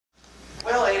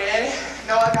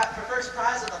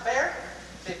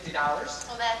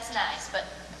Well, that's nice, but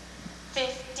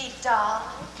 $50?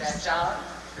 That John,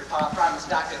 your pa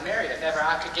promised I could marry if ever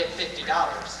I could get $50.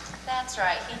 That's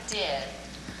right, he did.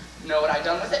 Know what I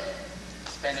done with it?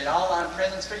 Spent it all on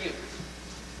presents for you.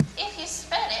 If you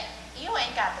spent it, you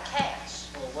ain't got the cash.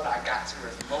 Well, what I got's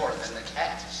worth more than the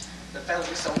cash. The fellow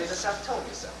who sold me the stuff told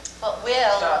me so. But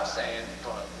Will... Stop saying,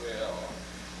 but Will.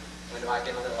 When do I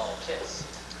get a little old kiss?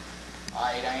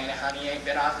 Aye, Diana, honey, ain't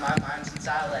been off my mind since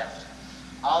I left.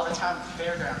 All the time at the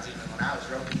fairgrounds, even when I was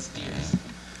roping steers.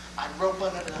 I'd rope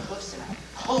one under the hoofs and I'd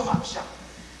pull him up sharp,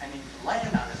 and he'd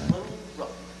land on his little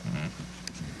rope.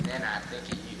 Then I'd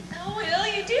think of you. Oh, Will,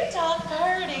 you do talk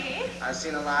pretty. I've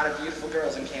seen a lot of beautiful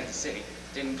girls in Kansas City.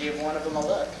 Didn't give one of them a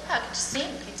look. How could you see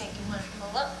him if you think you wanted him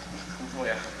a look?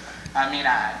 Well, I mean,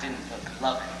 I didn't look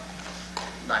loving,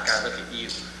 like I look at you.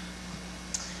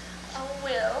 Oh,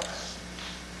 Will.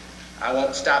 I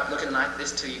won't stop looking like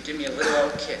this till you give me a little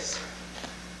old kiss.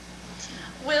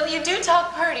 Will, you do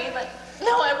talk pretty, but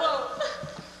no, I won't.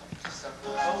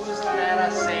 Suppose that I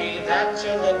say that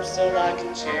your lips are like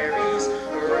cherries,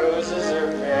 roses or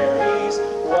berries.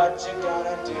 What you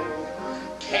gonna do?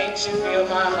 Can't you feel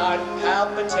my heart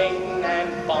palpitating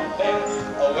and bumping,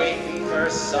 waiting for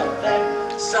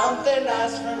something, something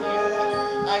nice from you?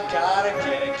 I gotta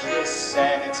get a kiss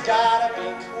and it's gotta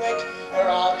be quick, or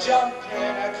I'll jump in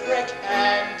a creek and